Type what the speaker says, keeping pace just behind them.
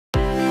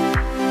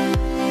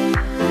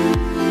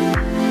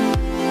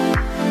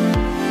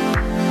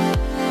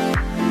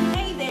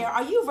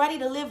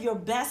ready to live your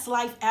best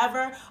life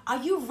ever?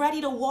 Are you ready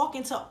to walk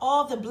into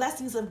all the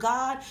blessings of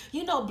God?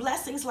 You know,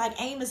 blessings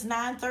like Amos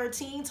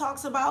 9:13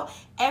 talks about.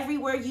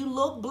 Everywhere you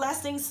look,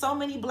 blessings, so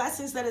many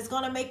blessings that it's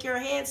going to make your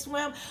head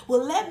swim.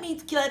 Well, let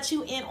me let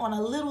you in on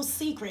a little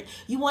secret.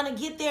 You want to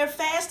get there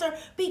faster?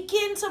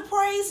 Begin to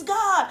praise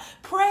God.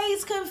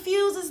 Praise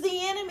confuses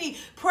the enemy.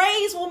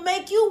 Praise will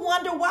make you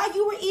wonder why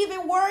you were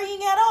even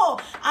worrying at all.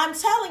 I'm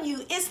telling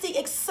you, it's the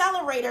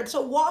accelerator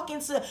to walk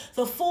into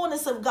the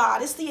fullness of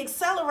God. It's the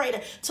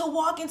accelerator to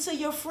walk into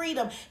your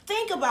freedom.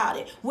 Think about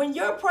it. When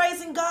you're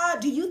praising God,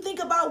 do you think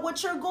about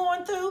what you're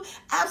going through?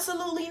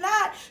 Absolutely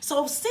not.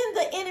 So send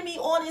the enemy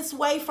on its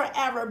way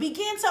forever.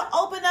 Begin to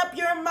open up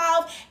your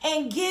mouth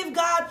and give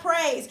God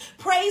praise.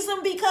 Praise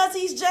him because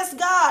he's just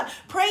God.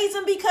 Praise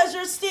him because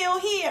you're still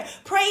here.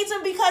 Praise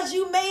him because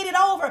you made it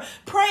over.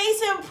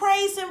 Praise him,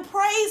 praise him,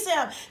 praise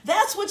him.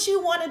 That's what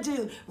you want to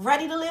do.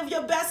 Ready to live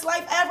your best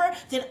life ever?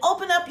 Then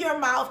open up your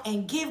mouth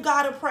and give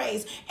God a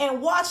praise,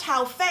 and watch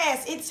how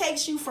fast it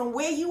takes you from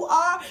where you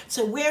are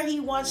to where he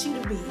wants you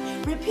to be.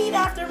 Repeat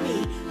after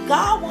me.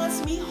 God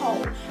wants me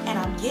whole, and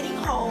I'm getting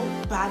whole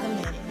by the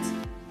minute.